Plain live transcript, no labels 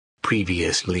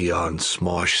Previously on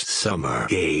Smosh Summer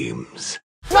Games.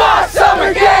 Smosh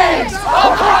Summer Games!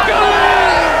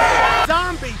 Apocalypse!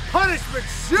 Zombie punishment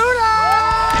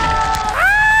shootout!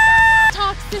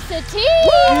 Toxicity!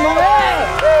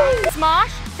 Smosh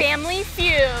Family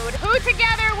Feud. Who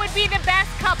together would be the best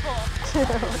couple?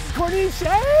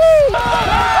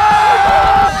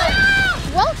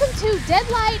 Welcome to Dead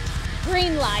Light,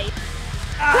 Green Light.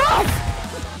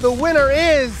 The winner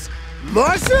is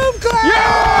Mushroom Cloud!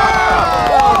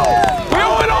 Yeah! We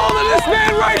owe it all to this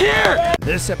man right here!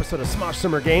 This episode of Smosh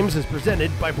Summer Games is presented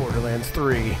by Borderlands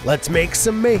 3. Let's make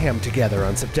some mayhem together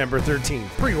on September 13th.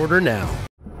 Pre-order now.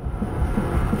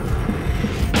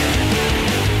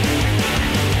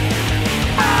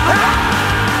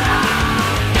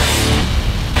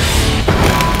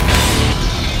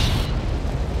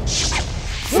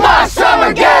 Smosh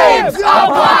Summer Games!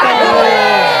 Apocalypse!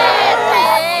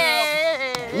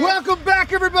 Welcome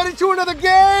back, everybody, to another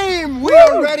game. We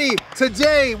are ready.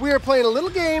 Today, we are playing a little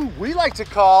game we like to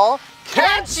call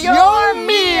Catch Your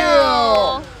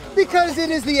Meal. Because it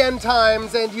is the end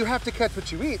times and you have to catch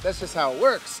what you eat. That's just how it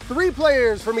works. 3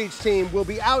 players from each team will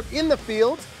be out in the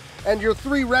field, and your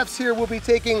 3 refs here will be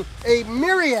taking a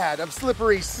myriad of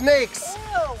slippery snakes,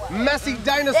 messy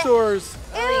dinosaurs,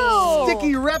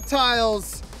 sticky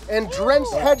reptiles, and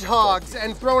drenched hedgehogs,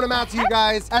 and throwing them out to you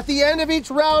guys. At the end of each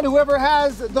round, whoever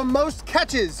has the most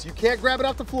catches, you can't grab it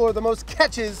off the floor, the most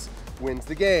catches wins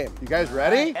the game. You guys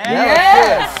ready?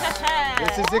 Yes!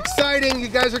 This is exciting. You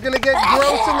guys are gonna get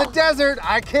gross in the desert.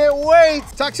 I can't wait.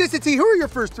 Toxicity, who are your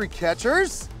first 3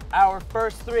 catchers? Our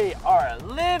first 3 are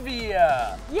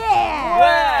Olivia, Yeah!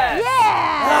 Wes,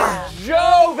 Yeah! and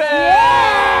Joven!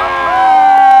 Yeah!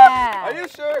 Are you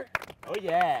sure? Oh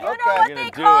yeah. You know what they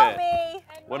call me?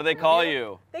 What do they call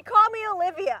you? They call me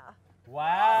Olivia.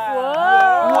 Wow.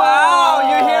 Whoa. Wow,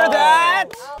 you hear that?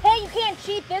 Hey, you can't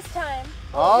cheat this time.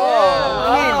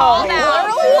 Oh.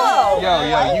 Yo,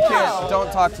 you can't,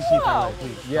 don't talk to Keith that way,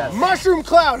 please. Yes. Mushroom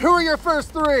Cloud, who are your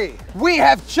first 3? We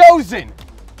have chosen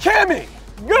Kimmy,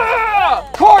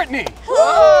 Courtney,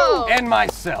 and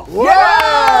myself. Whoa!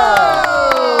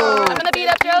 I'm gonna beat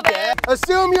up Joven.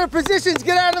 Assume your positions,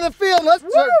 get out of the field. Let's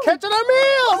start catching our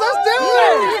meals. Let's do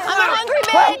it. I'm a hungry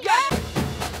bitch.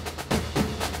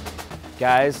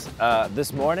 Guys,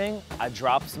 this morning I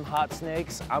dropped some hot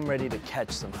snakes. I'm ready to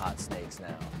catch some hot snakes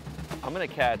now. I'm gonna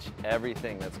catch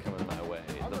everything that's coming my way.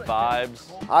 The vibes.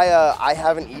 I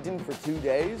haven't eaten for 2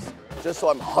 days, just so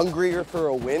I'm hungrier for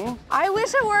a win. I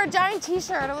wish I wore a giant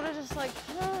t-shirt. I would have just like,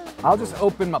 I'll just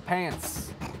open my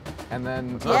pants, and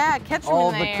then catch them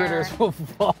all in the there. critters will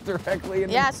fall directly in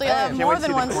Yeah, the so you'll have more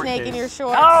than one snake in your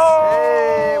shorts.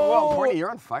 Hey, whoa, Courtney, you're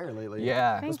on fire lately.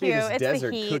 Yeah. Thank you. It's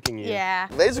desert the heat. cooking you. Yeah.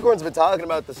 Lasercorn's been talking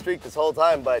about the streak this whole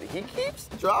time, but he keeps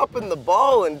dropping the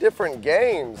ball in different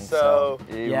games, so.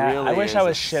 Yeah, I wish I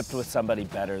was shipped with somebody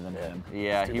better than him.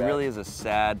 Yeah, Too he bad. really is a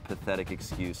sad, pathetic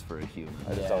excuse for a human.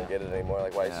 I just don't get it anymore.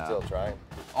 Like, why is he Yeah. still trying?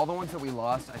 All the ones that we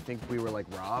lost, I think we were like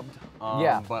robbed.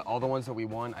 Yeah. But all the ones that we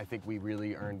won, I think we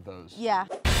really earned those. Yeah.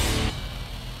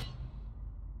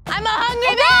 I'm a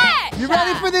hungry bitch. You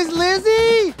ready for this,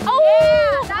 Lizzie?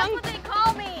 Oh, That's what they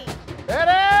call me.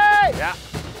 Ready? Yeah.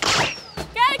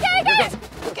 get it.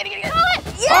 Get it.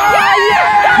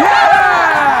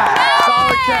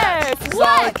 Solid catch.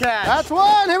 Solid catch. That's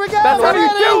one. Here we go. That's how you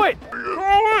do it!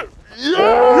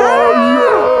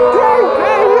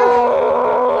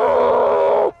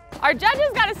 Our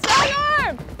judges got a strong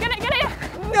arm. Get it.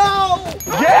 No.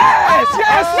 Yes!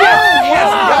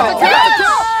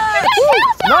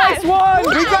 Nice one!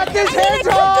 We got this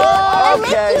hedgehog.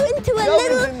 Okay. into a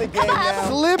Joven's in the game now.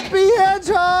 Slippy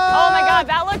hedgehog. Oh my God,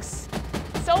 that looks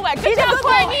so wet. Good job,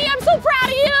 Courtney. I'm so proud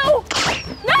of you.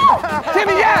 No!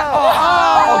 Kimmy, yeah!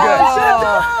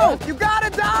 Oh, You gotta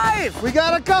dive! we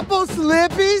got a couple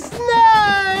slippy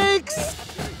snakes.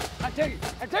 I tell you.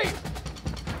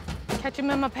 Catch him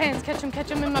in my pants. Catch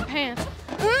him in my pants.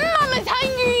 Mama's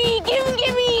hungry.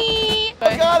 Gimme.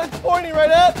 Oh God, it's pointing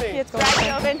right at me. It's right,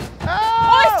 Joven. Oh,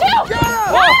 Oh, it's 2. get him.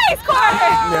 Nice,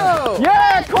 Courtney.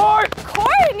 Yeah, Court!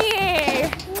 Courtney.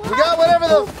 We got whatever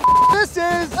the this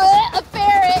is. A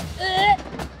ferret.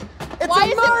 It's Why a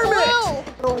is marmot. it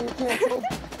blue?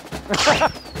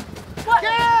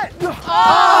 Get it.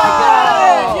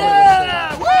 Oh,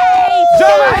 Yeah.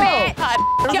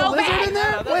 Joven. Lizard in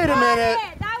there? Wait a minute.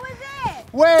 That was it.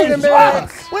 Wait a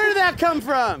minute. Where did that come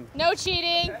from? No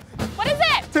cheating. What is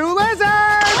it? 2 lizards.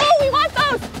 Oh, we want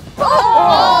those.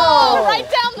 Oh, right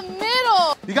down the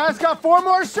middle. You guys got 4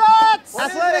 more shots.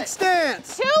 Athletic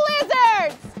stance. 2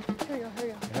 lizards. Hurry up.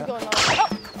 He's going low. Oh.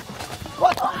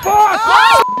 What? Oh!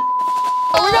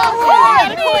 We got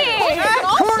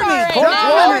Courtney.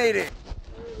 dominating.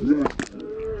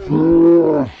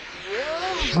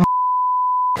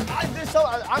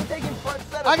 I'm taking front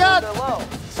center. I got they're low.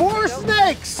 4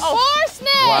 snakes. 4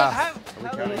 snakes. Wow.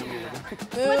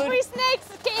 Slippery snakes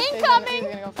incoming. He's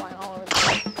gonna go flying all over the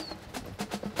place.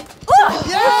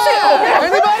 Yeah!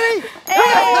 Anybody?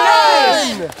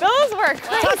 Hey. 9! Those were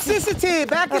crazy. Toxicity,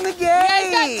 back in the You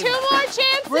guys got game. 2 more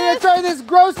chances. We're gonna try this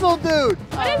gross little dude.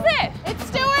 What is it? It's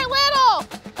Stuart Little.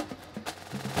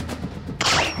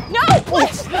 No!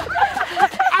 What?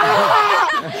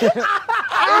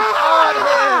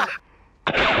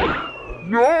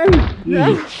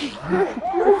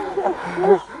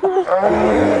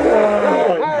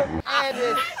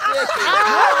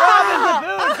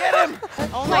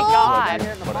 Oh my God.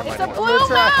 It's a blue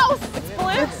mouse. It's blue.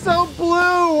 It's so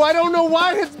blue. I don't know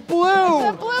why it's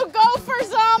blue. The blue gopher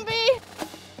zombie.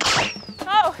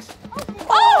 Oh.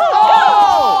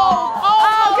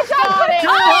 Good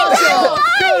job.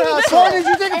 Good hustle. Did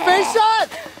you take a face shot?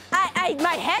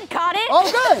 My head caught it. Oh,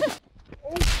 good.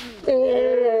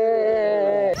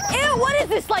 Ew, what is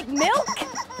this, like milk?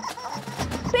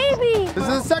 Baby. This is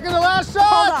the second to last shot.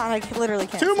 Hold on, I literally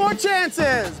can't. 2 more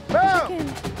chances.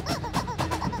 Boom.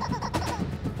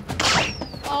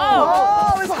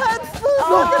 Oh, his head's full.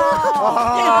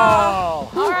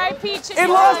 Oh. All right, Peach. It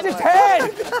lost its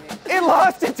head! It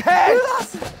lost its head!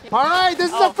 All right,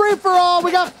 this is a free-for-all.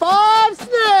 We got 5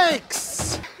 snakes.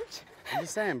 I'm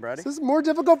just saying, buddy. This is more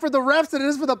difficult for the refs than it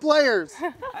is for the players.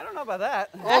 I don't know about that.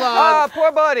 Hold on. Ah,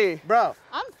 poor buddy. Bro.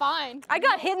 I'm fine. I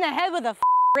got hit in the head with a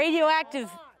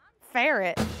radioactive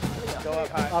ferret. Go up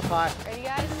high. Up high. Ready,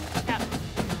 guys?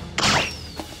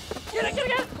 Get it.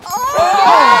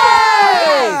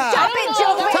 Hey! Jump it,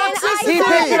 Joe. Toxicity. He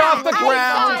picked it off the I saw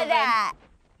ground. that.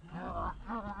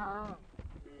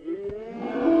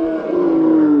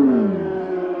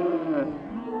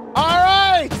 All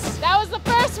right. That was the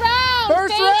first round.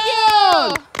 First Thank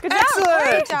round. you. Good job. Excellent.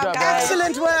 Great job, guys.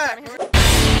 Excellent work.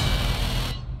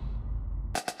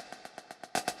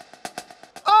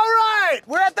 All right,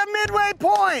 we're at the midway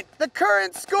point. The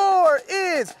current score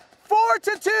is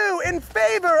 4-2 in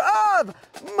favor of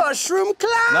Mushroom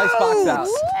Clouds. Nice box out.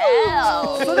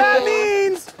 So that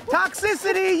means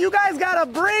Toxicity, you guys gotta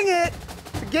bring it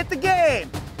to get the game.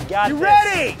 You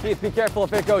ready? Keith, be careful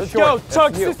if it goes Let's short. go,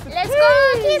 That's you. Let's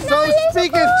go, Keith. So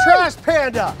speaking Trash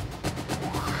Panda.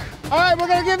 All right, we're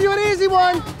gonna give you an easy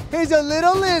one. Here's a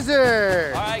little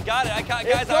lizard. All right, got it.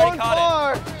 Guys, I already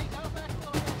caught it.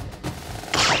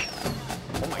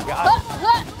 Oh my God.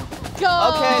 Go.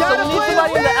 Okay, so we need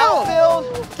somebody in the outfield.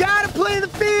 Gotta play the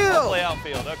field. Play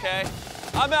outfield, okay?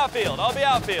 I'm outfield. I'll be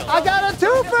outfield. I got a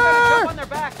twofer. on their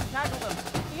back, tackle them.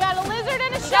 You got a lizard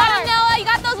and a Got shark. him, Noah. You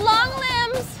got those long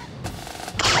limbs.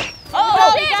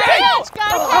 Oh, you got it.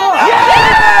 Got it.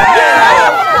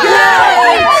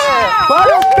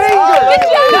 Butterfinger! Good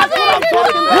job, That's what I'm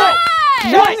talking about.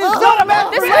 Nice. It's not about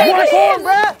This three. way, One please. form,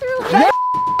 bruh.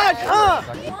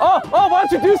 Oh, why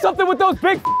don't you do something with those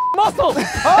big muscles?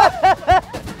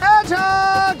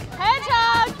 Hedgehog.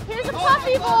 Hedgehog. Here's a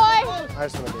puppy boy.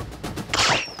 Nice one, dude.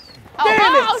 Oh,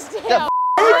 wow, still.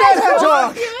 Eat that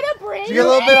hedgehog. Give it a break. Did you get a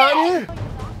little bit on you?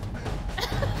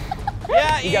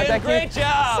 Yeah, You got Ian, that, great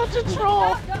job. Such a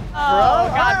troll. Oh,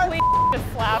 God, please just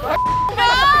slap her. No!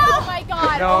 Oh, my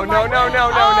God. No, oh, my no, no, God. no,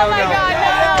 no, Oh, no, my no. God,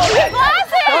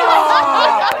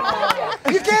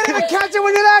 no. You can't even catch it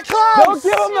when you're that close. Don't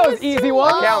give him those easy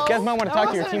ones. Count, guys might want to talk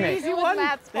to your teammate. Easy one.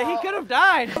 He could have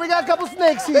died. We got a couple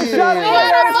snakes here. Snakes on the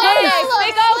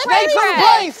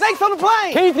plane! Snakes on the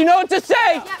plane! Keith, you know what to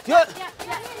say.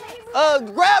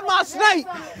 Grab my snake.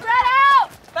 Spread out.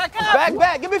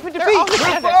 Back, give me 50 feet.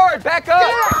 Move forward, back up.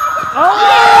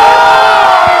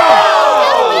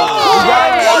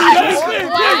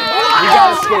 You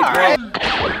gotta skate, bro.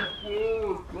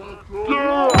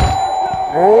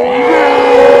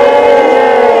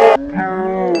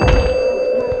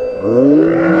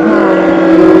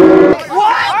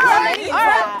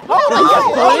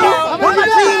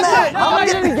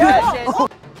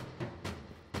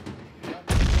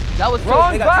 That was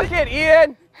Wrong bucket,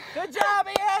 Ian. Good job,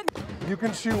 Ian. You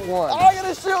can shoot one. I'm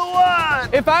gonna shoot one.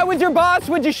 If I was your boss,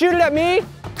 would you shoot it at me?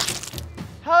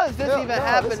 How is this even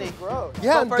happening?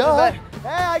 Yeah, duh. Hey,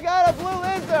 I got a blue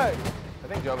lizard. I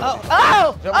think Joe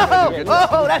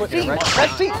That's cheating.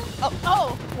 That's cheating.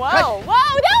 Oh, whoa,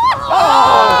 whoa, no!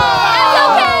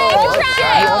 It's okay,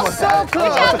 you tried. So close.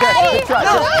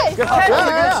 Good job,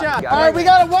 buddy. Nice. All right, we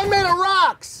got a 1 made of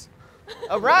rocks.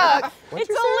 A rock. It's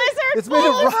a lizard. It's made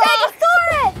of full rocks.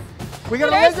 Stegosaurus. We got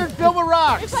a lizard filled with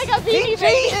rocks. It's like a BB.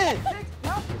 Cheating.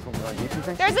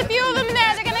 There's a few of them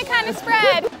there. They're gonna kind of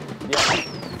spread.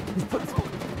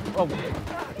 Oh.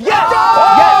 Yes!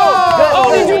 Oh! Yes!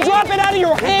 Oh, did you drop it out of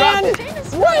your hand?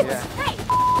 What?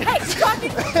 Hey, stop.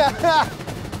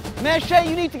 Man, Shay,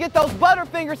 you need to get those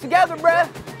butterfingers together, bruh.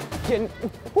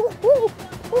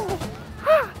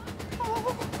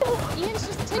 Ian's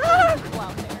just tickling people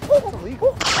out there.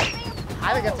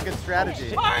 I think that's a good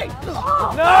strategy. No! Oh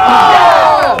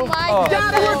my God.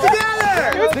 Gotta work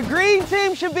together! The green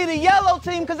team should be the yellow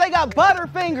team because they got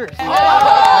butterfingers.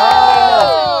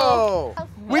 Oh!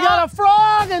 We got a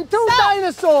frog and 2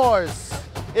 dinosaurs.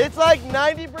 It's like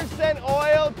 90%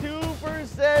 oil,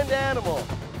 2% animal.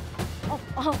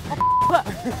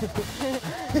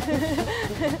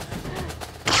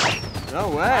 No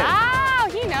way. Wow,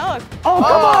 he knows. Oh,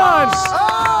 come on!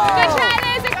 Good try,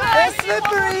 Laser Claw.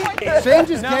 Slippery. Shane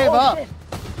just gave up.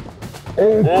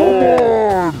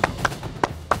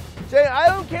 Jay, I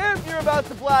don't care if you're about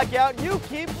to black out. You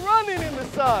keep running in the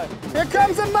sun. Here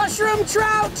comes a mushroom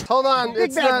trout. Hold on.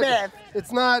 It's not.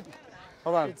 It's not.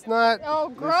 Hold on. It's not. Oh,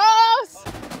 gross.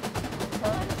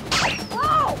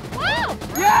 Whoa, wow.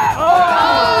 Yeah!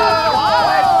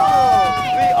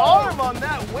 The arm on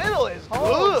that whittle is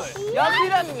good. Y'all see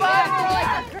that spot?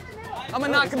 I'm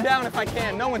gonna knock him down if I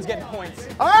can. No one's getting points.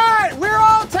 All right, we're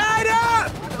all tied up.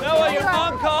 Noah, your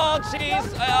mom called.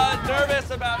 She's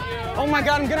nervous about you. Oh my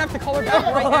God, I'm gonna have to call her back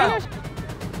right now.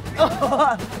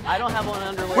 I don't have one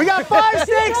underwear. We got 5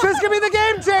 snakes. This could be the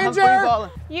game changer.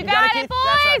 You got it,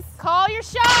 boys. Call your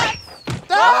shots.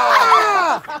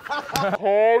 Ah!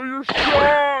 Call your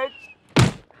shots.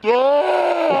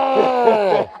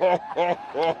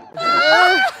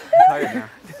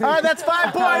 All right, that's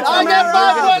 5 points. I get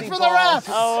 5 points for the rest.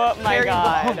 Oh my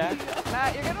God.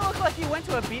 Matt, you're gonna look like you went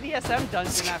to a BDSM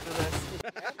dungeon after this.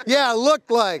 Yeah,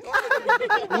 looked like.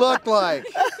 Looked like.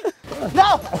 No!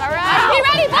 All right, get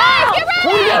ready, boys. Get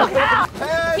ready.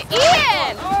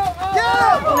 Ian.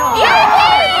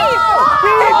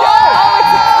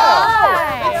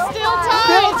 It's still tied.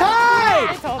 Still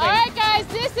tied. All right, guys,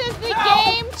 this is the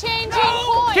game-changing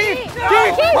point. Keith, you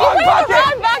put wrong it in the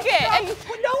wrong bucket. And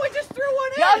No one just threw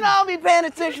one in. Y'all know I'll be paying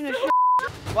attention to shit.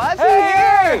 Why is he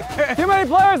Hey! here? Too many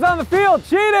players on the field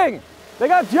cheating. They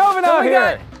got Joven out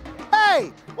here.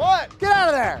 Hey, What? get out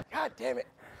of there. God damn it.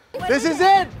 This is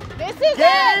it. this is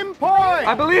Game point.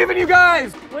 I believe in you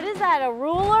guys. What is that, a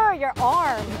ruler or your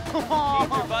arm? Keep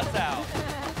your butts out.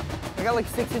 I got like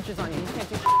 6 inches on you. You can't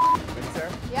do shit. Sir?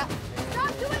 Yeah.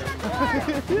 Stop doing that to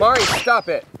her. Mari, stop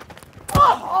it.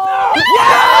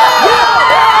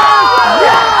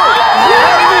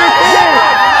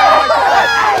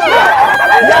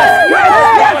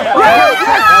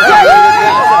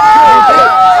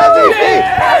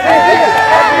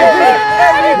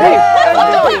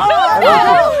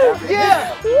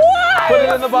 Put it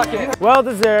in the bucket. Well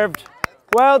deserved.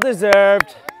 Well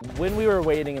deserved. When we were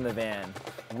waiting in the van,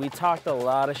 we talked a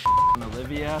lot of shit on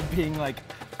Olivia being like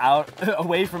out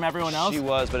away from everyone else. She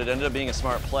was, but it ended up being a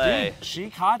smart play. Dude, she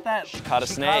caught that. She caught a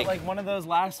snake. Caught like one of those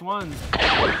last ones.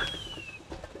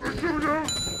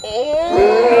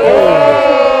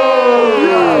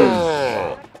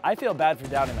 I feel bad for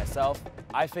doubting myself.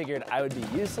 I figured I would be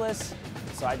useless,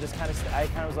 so I kind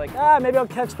of was like, maybe I'll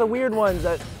catch the weird ones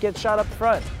that get shot up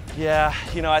front. Yeah,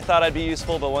 you know, I thought I'd be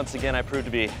useful, but once again, I proved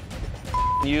to be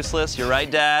useless. You're right,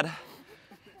 Dad.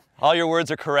 All your words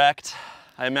are correct.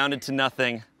 I amounted to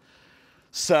nothing.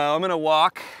 So I'm gonna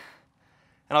walk,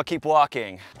 and I'll keep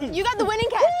walking. You got the winning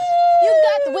catch. You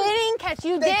got the winning catch.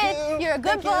 You did. You're a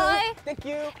good boy. Thank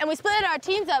you. And we split our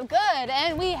teams up good,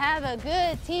 and we have a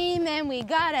good team, and we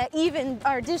gotta even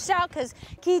our dish out because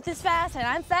Keith is fast and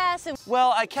I'm fast. And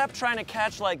Well, I kept trying to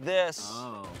catch like this,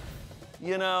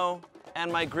 you know,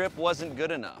 and my grip wasn't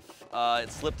good enough.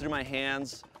 It slipped through my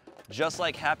hands, just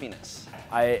like happiness.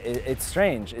 It's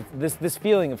strange. This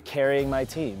feeling of carrying my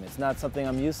team. It's not something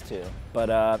I'm used to, but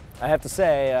I have to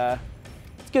say,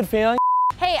 it's a good feeling.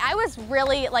 hey, I was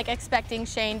really like expecting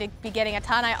Shane to be getting a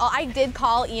ton. I did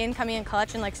call Ian coming in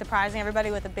clutch and like surprising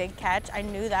everybody with a big catch. I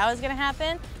knew that was gonna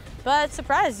happen, but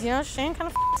surprise, you know, Shane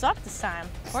kind of sucked this time.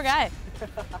 Poor guy.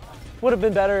 Would have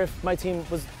been better if my team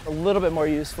was a little bit more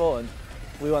useful and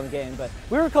we won the game, but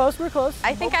we were close,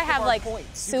 I think I have like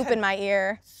soup in my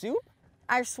ear. Soup?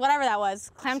 Whatever that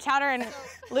was, clam chowder and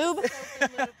lube.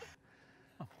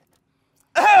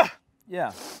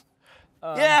 Yeah.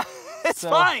 Yeah, it's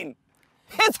fine.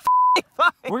 It's fine.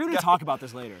 We're gonna talk about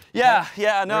this later. Yeah, okay?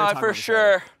 yeah, no, talk for about this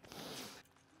sure. later.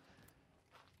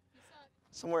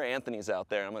 Somewhere Anthony's out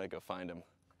there. I'm gonna go find him.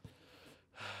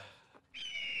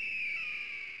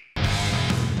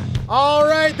 All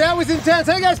right, that was intense.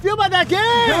 How you guys feel about that game?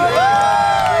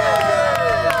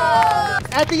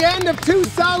 At the end of 2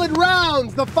 solid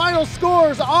rounds, the final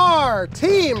scores are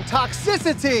Team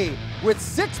Toxicity with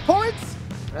 6 points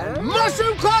and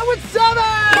Mushroom Cloud with 7!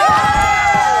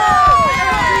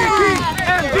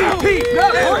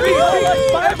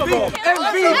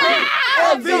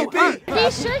 MVP!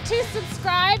 Be sure to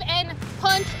subscribe and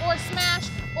punch or smash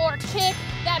or kick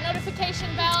that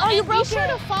notification bell. And be sure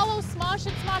to follow Smosh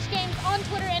and Smosh Games on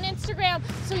Twitter and Instagram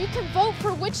so you can vote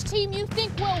for which team you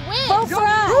think will win. Vote for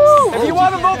us! If you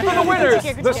want to vote for the winners,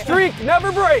 the streak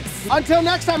never breaks. Until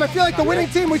next time, I feel like the winning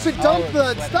team, we should dump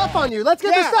the stuff on you. Let's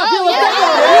get the stuff.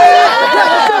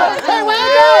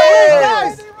 Hey,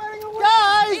 guys! Do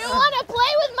you want to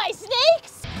play with my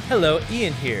snakes? Hello,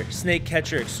 Ian here, snake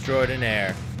catcher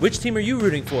extraordinaire. Which team are you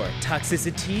rooting for,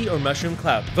 Toxicity or Mushroom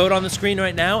Cloud? Vote on the screen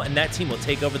right now and that team will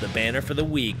take over the banner for the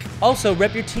week. Also,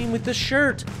 rep your team with the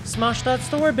shirt.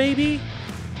 Smosh.store, baby.